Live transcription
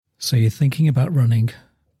So you're thinking about running,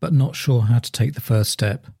 but not sure how to take the first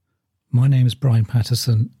step. My name is Brian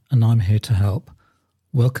Patterson, and I'm here to help.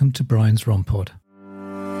 Welcome to Brian's Run Pod.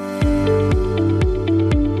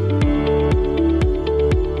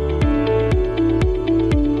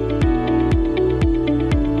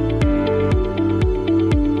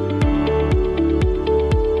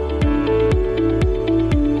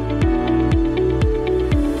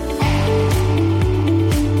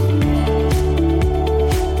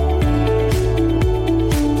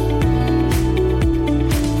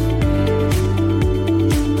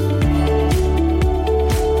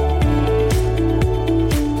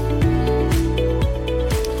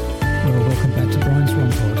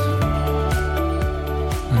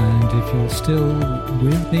 Still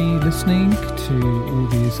with me listening to all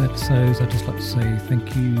these episodes, I'd just like to say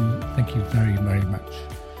thank you very, very much.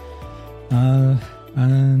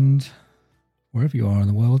 And wherever you are in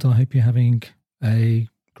the world, I hope you're having a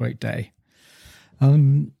great day.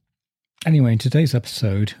 Anyway, in today's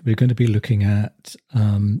episode, we're going to be looking at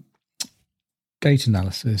gait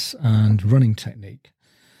analysis and running technique.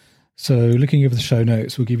 So looking over the show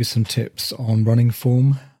notes, we'll give you some tips on running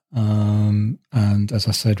form. And as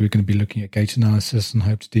I said, we're going to be looking at gait analysis and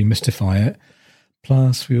hope to demystify it.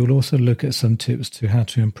 Plus, we will also look at some tips to how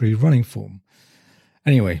to improve running form.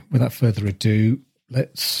 Anyway, without further ado,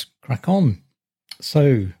 let's crack on.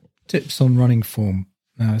 So, tips on running form.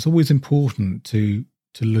 Now, it's always important to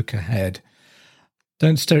look ahead.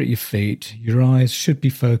 Don't stare at your feet. Your eyes should be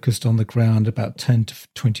focused on the ground about 10 to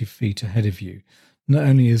 20 feet ahead of you. Not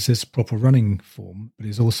only is this proper running form, but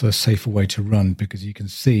it's also a safer way to run because you can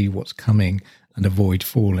see what's coming and avoid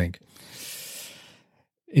falling.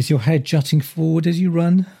 Is your head jutting forward as you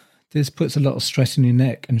run? This puts a lot of stress in your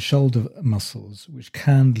neck and shoulder muscles, which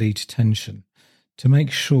can lead to tension. To make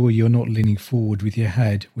sure you're not leaning forward with your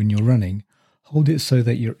head when you're running, hold it so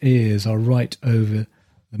that your ears are right over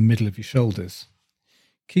the middle of your shoulders.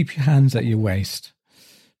 Keep your hands at your waist.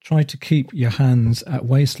 Try to keep your hands at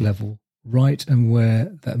waist level, right and where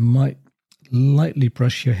that might lightly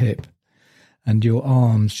brush your hip, and your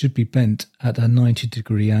arms should be bent at a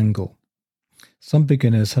 90-degree angle. Some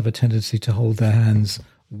beginners have a tendency to hold their hands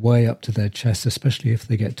way up to their chest, especially if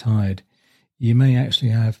they get tired. You may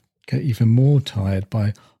actually get even more tired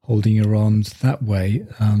by holding your arms that way,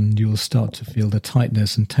 and you'll start to feel the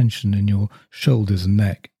tightness and tension in your shoulders and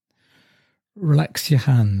neck. Relax your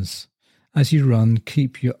hands. As you run,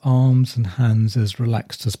 keep your arms and hands as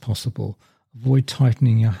relaxed as possible. Avoid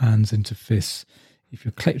tightening your hands into fists. If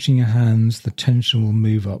you're clenching your hands, the tension will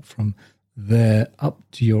move up from there up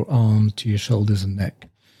to your arms, to your shoulders and neck.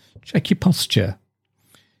 Check your posture.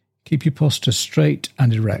 Keep your posture straight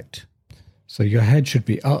and erect. So your head should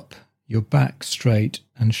be up, your back straight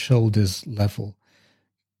and shoulders level.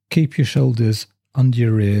 Keep your shoulders under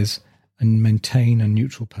your ears and maintain a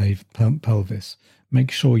neutral pelvis.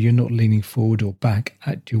 Make sure you're not leaning forward or back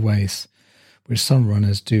at your waist, which some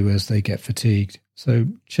runners do as they get fatigued. So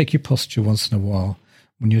check your posture once in a while.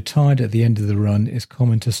 When you're tired at the end of the run, it's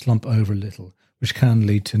common to slump over a little, which can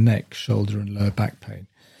lead to neck, shoulder and lower back pain.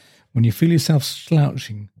 When you feel yourself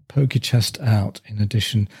slouching, poke your chest out. In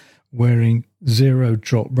addition, wearing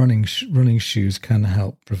zero-drop running shoes can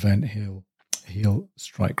help prevent heel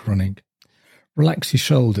strike running. Relax your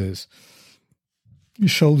shoulders. Your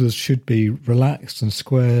shoulders should be relaxed and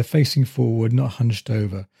square, facing forward, not hunched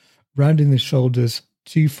over. Rounding the shoulders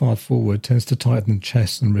too far forward tends to tighten the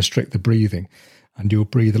chest and restrict the breathing, and you'll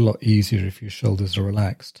breathe a lot easier if your shoulders are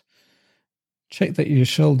relaxed. Check that your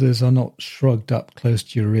shoulders are not shrugged up close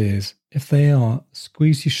to your ears. If they are,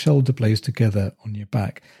 squeeze your shoulder blades together on your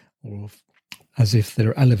back, or as if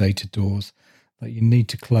they're elevator doors that you need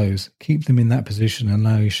to close. Keep them in that position and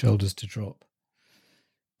allow your shoulders to drop.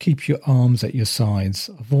 Keep your arms at your sides.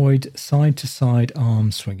 Avoid side-to-side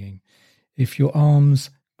arm swinging. If your arms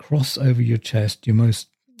cross over your chest, you're most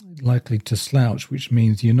likely to slouch, which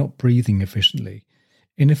means you're not breathing efficiently.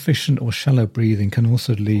 Inefficient or shallow breathing can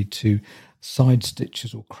also lead to side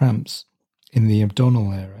stitches or cramps in the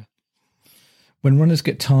abdominal area. When runners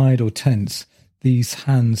get tired or tense, these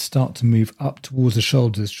hands start to move up towards the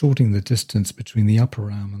shoulders, shortening the distance between the upper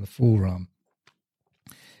arm and the forearm.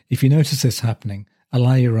 If you notice this happening,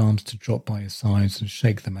 allow your arms to drop by your sides and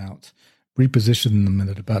shake them out. Reposition them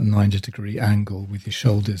at about 90-degree angle with your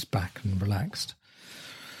shoulders back and relaxed.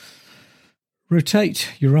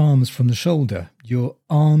 Rotate your arms from the shoulder. Your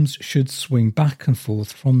arms should swing back and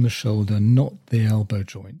forth from the shoulder, not the elbow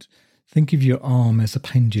joint. Think of your arm as a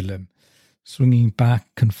pendulum, swinging back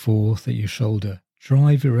and forth at your shoulder.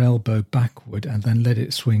 Drive your elbow backward and then let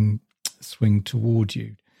it swing toward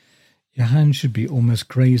you. Your hand should be almost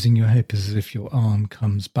grazing your hip as if your arm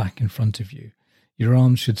comes back in front of you. Your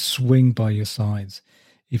arms should swing by your sides.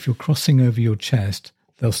 If you're crossing over your chest,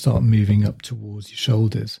 they'll start moving up towards your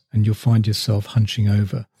shoulders and you'll find yourself hunching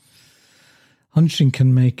over. Hunching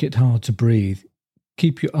can make it hard to breathe.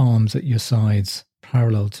 Keep your arms at your sides,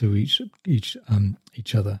 parallel to each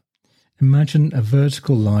other. Imagine a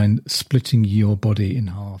vertical line splitting your body in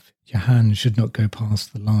half. Your hand should not go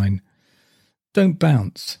past the line. Don't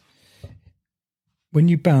bounce. When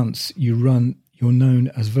you bounce, you're known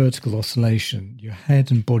as vertical oscillation. Your head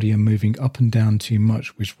and body are moving up and down too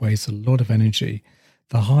much, which wastes a lot of energy.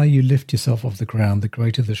 The higher you lift yourself off the ground, the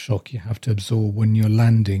greater the shock you have to absorb when you're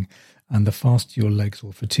landing, and the faster your legs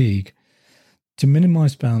will fatigue. To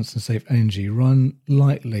minimize bounce and save energy, run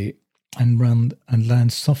lightly and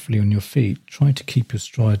land softly on your feet. Try to keep your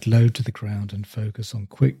stride low to the ground and focus on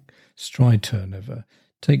quick stride turnover.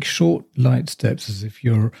 Take short, light steps as if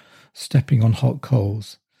you're stepping on hot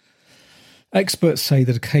coals. Experts say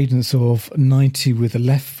that a cadence of 90 with the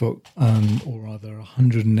left foot, or rather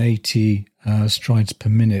 180 strides per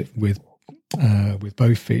minute with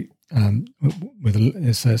both feet,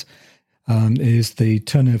 it says, is the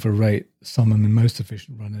turnover rate summum in most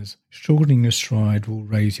efficient runners. Shortening your stride will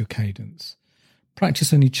raise your cadence.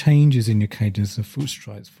 Practice any changes in your cadence and foot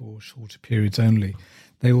strides for shorter periods only.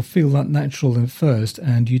 They will feel natural at first,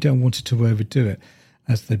 and you don't want it to overdo it.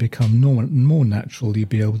 As they become more natural, you'll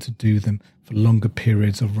be able to do them for longer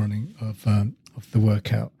periods of running of the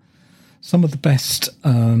workout. Some of the best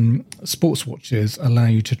sports watches allow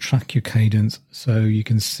you to track your cadence so you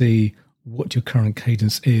can see what your current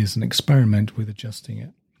cadence is and experiment with adjusting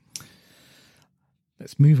it.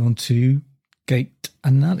 Let's move on to gait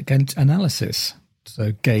analysis.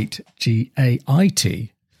 So Gait,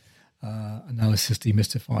 G-A-I-T, analysis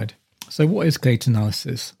demystified. So what is gait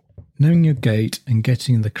analysis? Knowing your gait and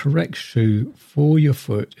getting the correct shoe for your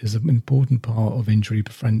foot is an important part of injury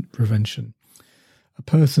prevention. A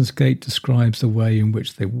person's gait describes the way in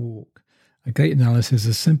which they walk. A gait analysis is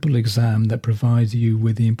a simple exam that provides you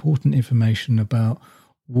with the important information about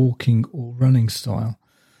walking or running style.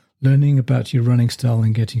 Learning about your running style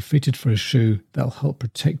and getting fitted for a shoe that will help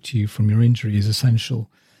protect you from your injury is essential.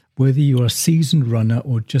 Whether you are a seasoned runner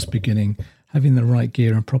or just beginning, having the right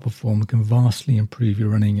gear and proper form can vastly improve your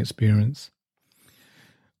running experience.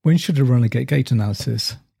 When should a runner get gait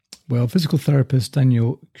analysis? Well, physical therapist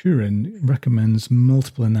Daniel Curran recommends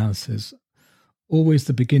multiple analysis. Always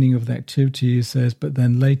the beginning of the activity, he says, but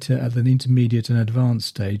then later at an intermediate and advanced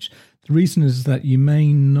stage. The reason is that you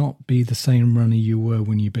may not be the same runner you were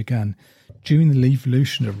when you began. During the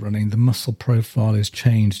evolution of running, the muscle profile is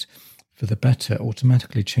changed for the better,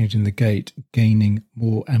 automatically changing the gait, gaining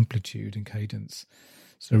more amplitude and cadence,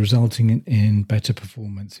 so resulting in better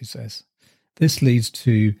performance, he says. This leads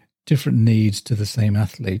to different needs to the same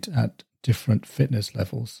athlete at different fitness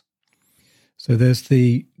levels. So there's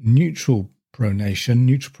the neutral pronation.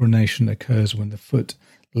 Neutral pronation occurs when the foot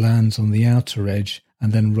lands on the outer edge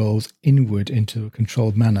and then rolls inward into a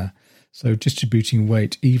controlled manner, so distributing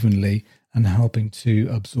weight evenly and helping to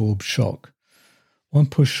absorb shock. On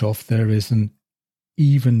push-off, there is an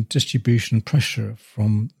even distribution pressure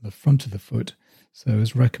from the front of the foot, so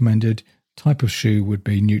as recommended type of shoe would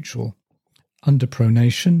be neutral. Under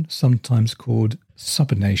pronation, sometimes called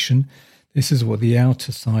supination, this is what the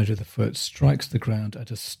outer side of the foot strikes the ground at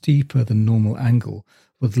a steeper than normal angle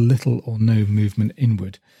with little or no movement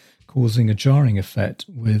inward, causing a jarring effect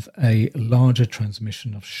with a larger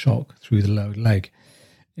transmission of shock through the lower leg.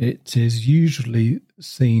 It is usually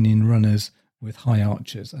seen in runners with high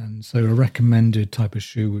arches, and so a recommended type of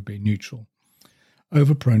shoe would be neutral.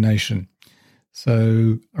 Overpronation.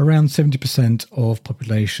 So around 70% of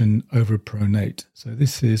population overpronate. So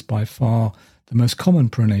this is by far the most common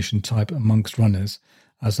pronation type amongst runners.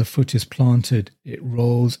 As the foot is planted, it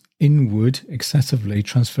rolls inward excessively,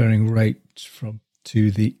 transferring weight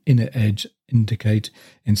to the inner edge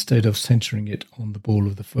instead of centering it on the ball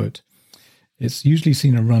of the foot. It's usually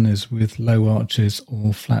seen in runners with low arches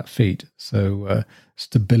or flat feet, so a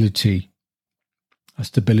stability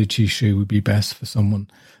shoe would be best for someone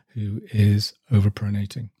who is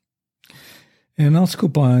overpronating. In an article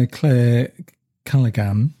by Claire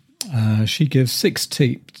Callaghan, she gives 6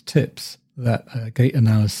 tips that gait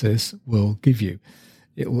analysis will give you.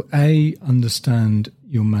 It will understand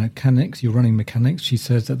your mechanics, your running mechanics. She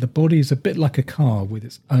says that the body is a bit like a car with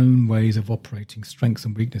its own ways of operating, strengths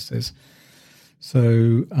and weaknesses.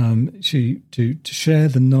 So to share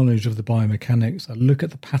the knowledge of the biomechanics, I look at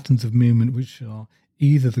the patterns of movement which are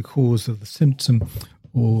either the cause of the symptom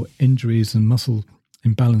or injuries and muscle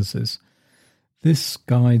imbalances. This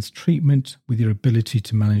guides treatment with your ability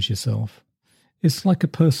to manage yourself. It's like a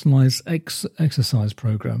personalized exercise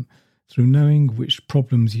program. Through knowing which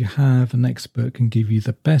problems you have, an expert can give you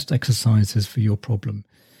the best exercises for your problem.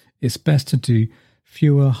 It's best to do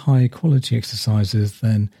fewer high-quality exercises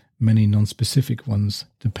than many non-specific ones,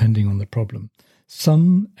 depending on the problem.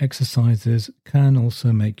 Some exercises can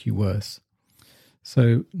also make you worse.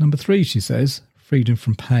 So, number 3, she says, freedom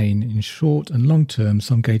from pain. In short and long term,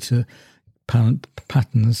 some Gait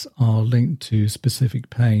patterns are linked to specific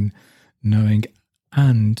pain, knowing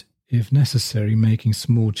and, if necessary, making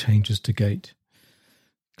small changes to Gait.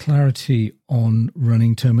 Clarity on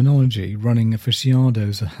running terminology. Running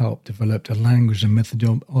aficionados have helped develop a language and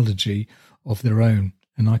methodology of their own,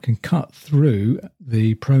 and I can cut through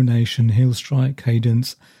the pronation, heel strike,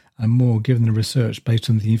 cadence, and more, given the research based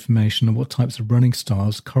on the information on what types of running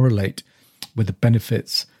styles correlate with the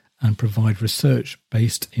benefits and provide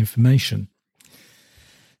research-based information.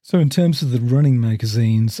 So in terms of the running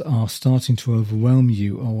magazines are starting to overwhelm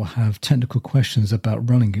you or have technical questions about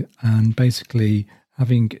running, and basically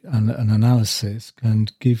having an analysis can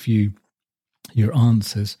give you your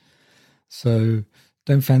answers. So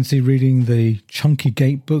don't fancy reading the chunky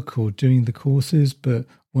Gait book or doing the courses, but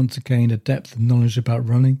want to gain a depth of knowledge about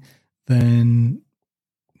running, then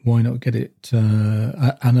why not get it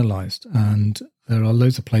analysed? And there are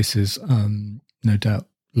loads of places, no doubt,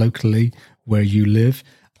 locally where you live,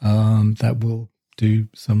 that will do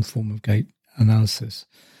some form of Gait analysis.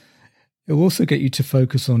 It will also get you to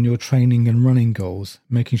focus on your training and running goals,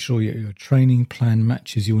 making sure your training plan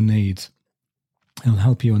matches your needs. It will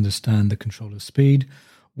help you understand the control of speed,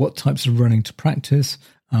 what types of running to practice,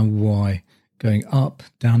 and why, going up,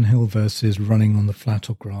 downhill versus running on the flat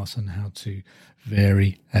or grass, and how to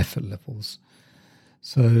vary effort levels.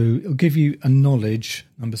 So it'll give you a knowledge.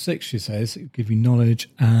 Number 6, she says, it'll give you knowledge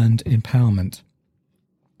and empowerment.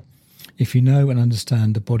 If you know and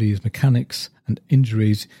understand the body's mechanics and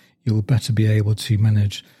injuries, you'll better be able to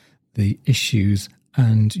manage the issues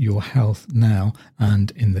and your health now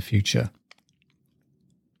and in the future.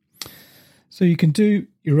 So you can do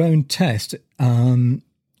your own test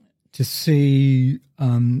to see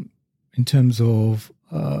in terms of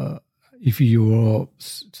if you're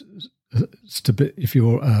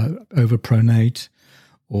overpronate,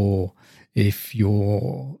 or if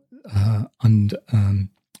you're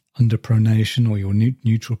underpronation, or your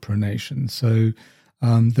neutral pronation. So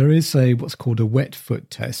there is what's called a wet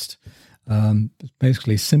foot test.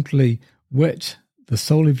 Basically, simply wet the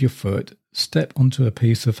sole of your foot, step onto a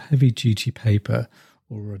piece of heavy-duty paper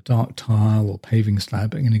or a dark tile or paving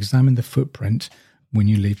slab, and examine the footprint when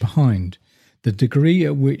you leave behind. The degree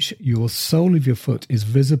at which your sole of your foot is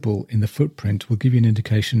visible in the footprint will give you an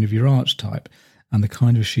indication of your arch type and the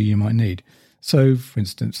kind of shoe you might need. So, for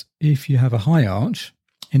instance, if you have a high arch,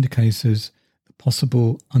 indicators the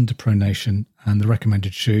possible underpronation, and the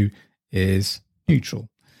recommended shoe is neutral.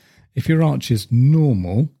 If your arch is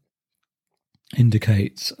normal,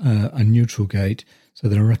 indicates a neutral gait, so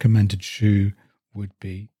the recommended shoe would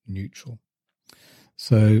be neutral.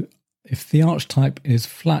 So if the arch type is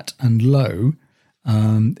flat and low,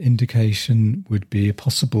 indication would be a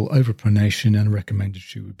possible overpronation, and a recommended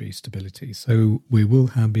shoe would be stability. So we will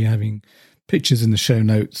be having pictures in the show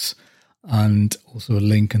notes and also a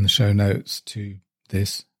link in the show notes to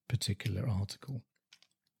this particular article.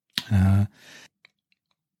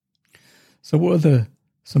 So what are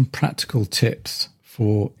some practical tips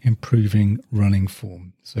for improving running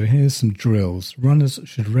form? So here's some drills. Runners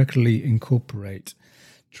should regularly incorporate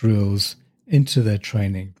drills into their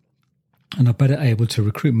training and are better able to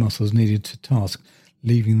recruit muscles needed to task,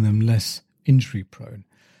 leaving them less injury prone.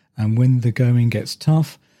 And when the going gets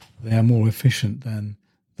tough, they are more efficient than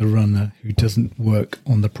the runner who doesn't work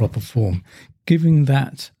on the proper form. Giving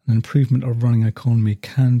that an improvement of running economy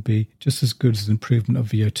can be just as good as an improvement of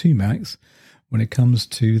VO2 max. When it comes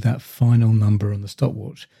to that final number on the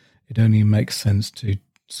stopwatch, it only makes sense to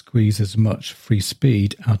squeeze as much free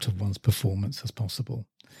speed out of one's performance as possible.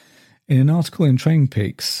 In an article in Training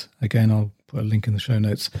Peaks, again, I'll put a link in the show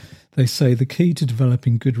notes, they say the key to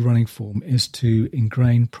developing good running form is to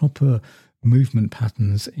ingrain proper movement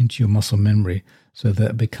patterns into your muscle memory so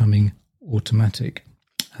they're becoming automatic.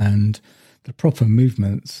 And the proper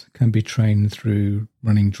movements can be trained through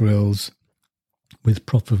running drills with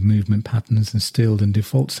proper movement patterns instilled in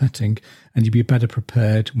default setting, and you'll be better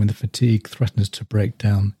prepared when the fatigue threatens to break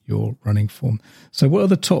down your running form. So what are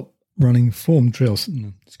the top running form drills?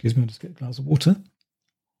 Excuse me, I'll just get a glass of water.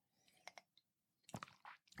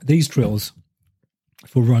 These drills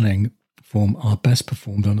for running form are best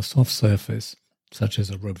performed on a soft surface, such as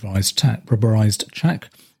a rubberized track,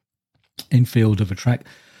 Infield of a track,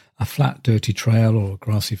 a flat, dirty trail or a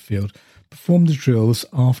grassy field, perform the drills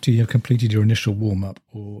after you have completed your initial warm-up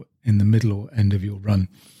or in the middle or end of your run.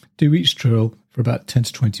 Do each drill for about 10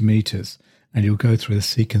 to 20 metres and you'll go through the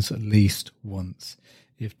sequence at least once.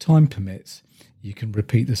 If time permits, you can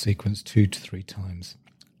repeat the sequence 2 to 3 times.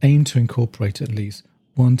 Aim to incorporate at least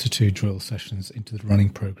 1 to 2 drill sessions into the running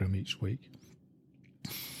program each week.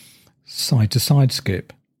 Side-to-side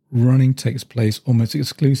skip. Running takes place almost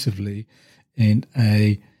exclusively in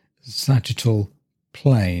a sagittal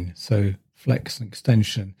plane, so flex and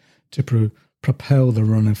extension, to propel the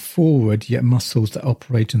runner forward, yet muscles that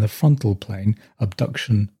operate in the frontal plane,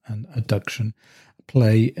 abduction and adduction,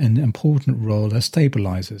 play an important role as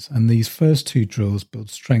stabilizers, and these first 2 drills build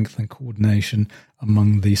strength and coordination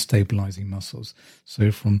among these stabilizing muscles.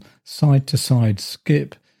 So from side to side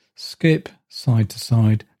skip, side to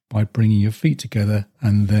side, by bringing your feet together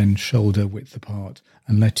and then shoulder width apart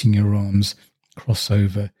and letting your arms cross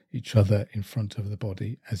over each other in front of the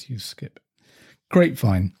body as you skip.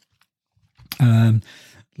 Grapevine.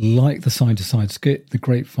 Like the side-to-side skip, the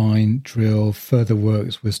grapevine drill further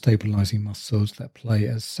works with stabilizing muscles that play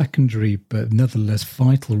a secondary but nevertheless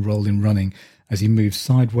vital role in running as you move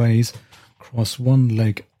sideways, cross one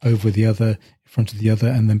leg over the other, in front of the other,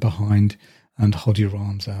 and then behind, and hold your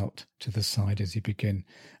arms out to the side as you begin.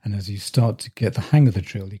 And as you start to get the hang of the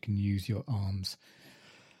drill, you can use your arms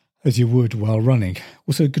as you would while running.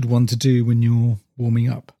 Also a good one to do when you're warming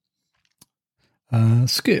up.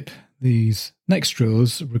 Skip. These next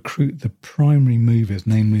drills recruit the primary movers,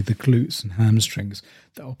 namely the glutes and hamstrings,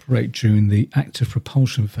 that operate during the active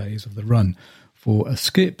propulsion phase of the run. For a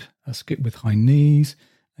skip with high knees,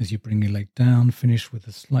 as you bring your leg down, finish with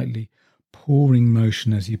a slightly pouring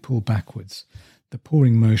motion as you pull backwards. The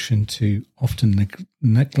pouring motion, too often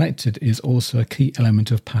neglected, is also a key element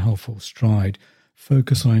of powerful stride.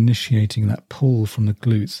 Focus on initiating that pull from the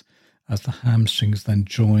glutes as the hamstrings then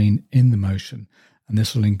join in the motion, and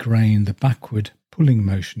this will ingrain the backward pulling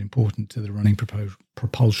motion important to the running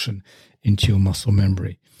propulsion into your muscle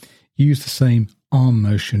memory. Use the same arm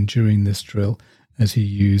motion during this drill as you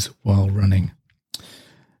use while running.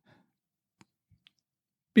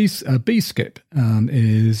 B skip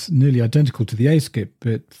is nearly identical to the A skip,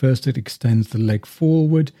 but first it extends the leg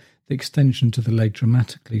forward. The extension to the leg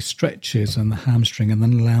dramatically stretches and the hamstring and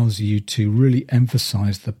then allows you to really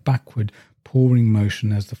emphasize the backward pouring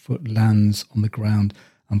motion as the foot lands on the ground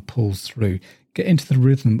and pulls through. Get into the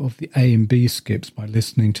rhythm of the A and B skips by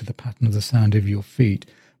listening to the pattern of the sound of your feet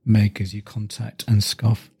make as you contact and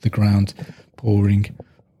scuff the ground, pouring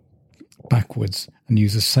backwards, and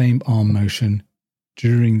use the same arm motion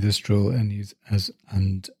during this drill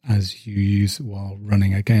and as you use while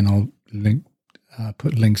running. Again, I'll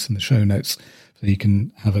put links in the show notes so you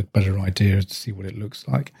can have a better idea to see what it looks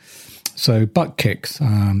like. So butt kicks.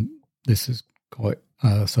 This is quite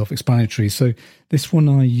self-explanatory. So this one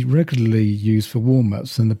I regularly use for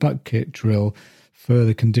warm-ups, and the butt kick drill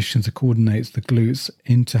further conditions and coordinates the glutes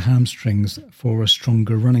into hamstrings for a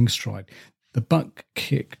stronger running stride. The butt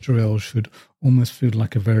kick drill should almost feel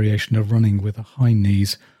like a variation of running with a high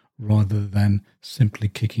knees rather than simply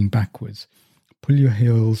kicking backwards. Pull your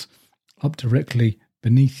heels up directly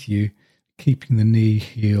beneath you, keeping the knee,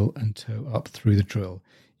 heel and toe up through the drill.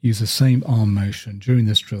 Use the same arm motion during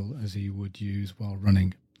this drill as you would use while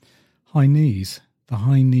running. High knees. The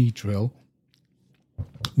high knee drill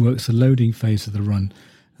works the loading phase of the run,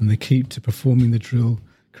 and the key to performing the drill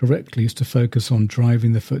correctly is to focus on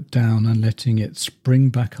driving the foot down and letting it spring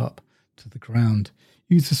back up to the ground.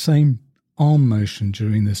 Use the same arm motion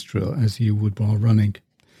during this drill as you would while running.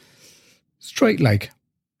 Straight leg.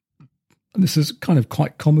 And this is kind of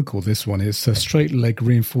quite comical, this one is. So straight leg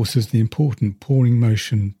reinforces the important pouring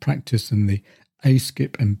motion practice in the A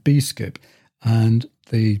skip and B skip. And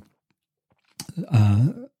the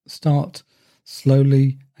start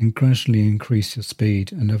slowly and gradually increase your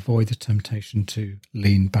speed and avoid the temptation to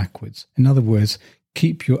lean backwards. In other words,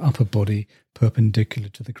 keep your upper body perpendicular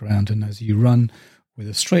to the ground, and as you run with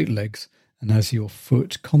the straight legs and as your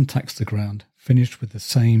foot contacts the ground, finish with the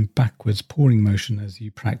same backwards pouring motion as you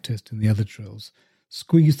practiced in the other drills.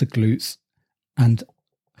 Squeeze the glutes and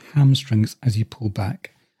hamstrings as you pull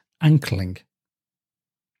back. Ankling.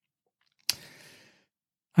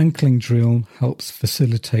 Ankling drill helps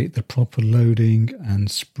facilitate the proper loading and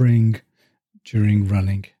spring during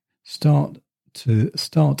running. Start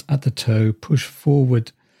at the toe, push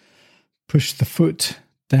forward, push the foot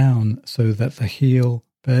down so that the heel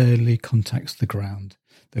barely contacts the ground.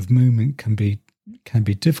 The movement can be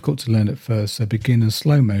difficult to learn at first, so begin in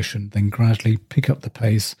slow motion, then gradually pick up the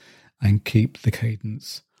pace and keep the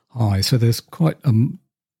cadence high. So there's quite a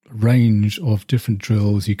range of different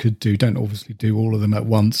drills you could do. Don't obviously do all of them at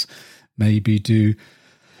once. Maybe do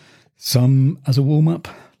some as a warm-up,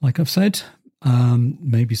 like I've said.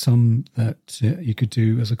 Maybe some that you could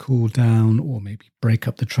do as a cool down, or maybe break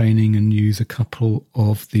up the training and use a couple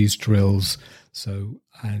of these drills.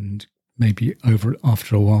 And maybe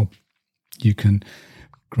after a while, you can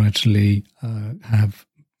gradually have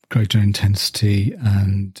greater intensity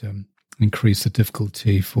and increase the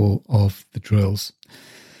difficulty of the drills.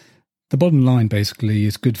 The bottom line basically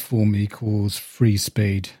is good form equals free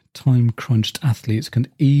speed. Time-crunched athletes can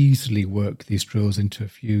easily work these drills into a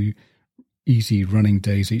few easy running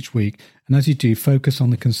days each week. And as you do, focus on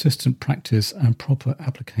the consistent practice and proper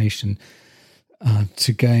application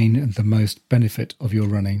to gain the most benefit of your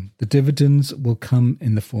running. The dividends will come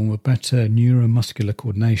in the form of better neuromuscular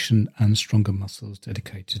coordination and stronger muscles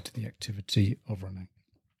dedicated to the activity of running.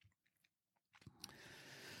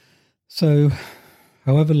 So,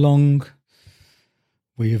 however long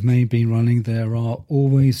we have maybe been running, there are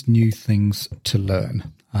always new things to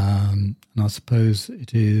learn. And I suppose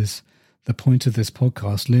it is the point of this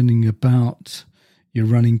podcast. Learning about your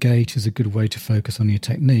running gait is a good way to focus on your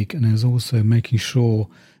technique, and is also making sure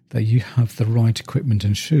that you have the right equipment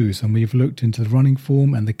and shoes. And we've looked into the running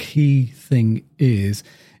form, and the key thing is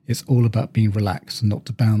it's all about being relaxed and not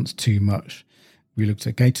to bounce too much. We looked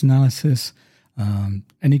at gait analysis.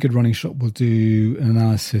 Any good running shop will do an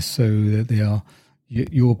analysis so that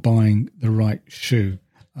you're buying the right shoe.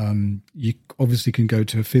 You obviously can go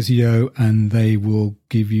to a physio and they will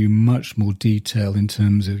give you much more detail in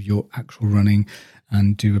terms of your actual running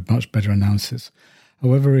and do a much better analysis.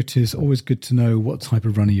 However, it is always good to know what type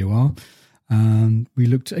of runner you are. We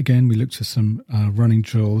looked at some running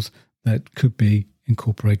drills that could be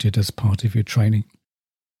incorporated as part of your training.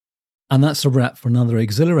 And that's a wrap for another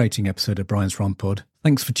exhilarating episode of Brian's Run Pod.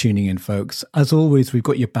 Thanks for tuning in, folks. As always, we've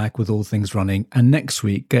got your back with all things running. And next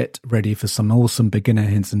week, get ready for some awesome beginner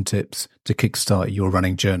hints and tips to kickstart your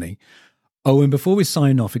running journey. Oh, and before we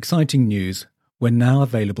sign off, exciting news. We're now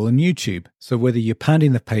available on YouTube. So whether you're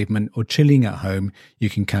pounding the pavement or chilling at home, you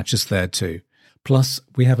can catch us there too. Plus,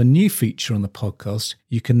 we have a new feature on the podcast.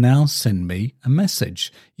 You can now send me a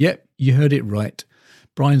message. Yep, you heard it right.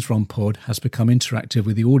 Brian's Run Pod has become interactive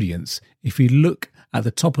with the audience. If you look at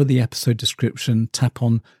the top of the episode description, tap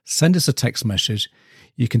on Send Us a Text Message.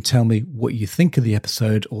 You can tell me what you think of the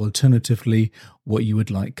episode, or alternatively, what you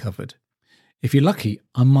would like covered. If you're lucky,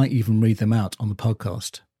 I might even read them out on the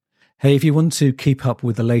podcast. Hey, if you want to keep up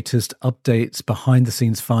with the latest updates,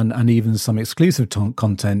 behind-the-scenes fun, and even some exclusive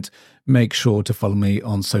content, make sure to follow me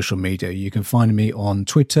on social media. You can find me on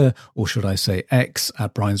Twitter, or should I say X,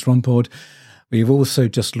 at Brian's Run Pod. We've also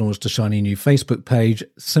just launched a shiny new Facebook page.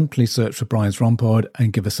 Simply search for Brian's Run Pod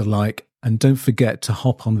and give us a like. And don't forget to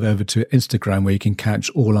hop on over to Instagram, where you can catch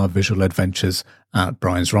all our visual adventures at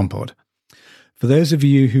Brian's Run Pod. For those of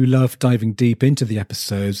you who love diving deep into the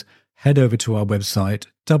episodes, head over to our website,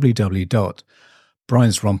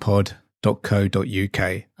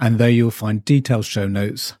 www.briansrunpod.co.uk, and there you'll find detailed show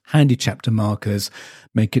notes, handy chapter markers,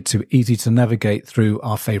 make it too easy to navigate through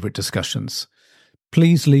our favourite discussions.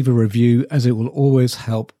 Please leave a review, as it will always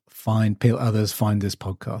help others find this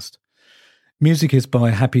podcast. Music is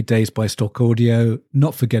by Happy Days by Stock Audio,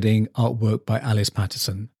 not forgetting artwork by Alice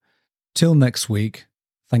Patterson. Till next week,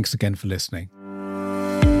 thanks again for listening.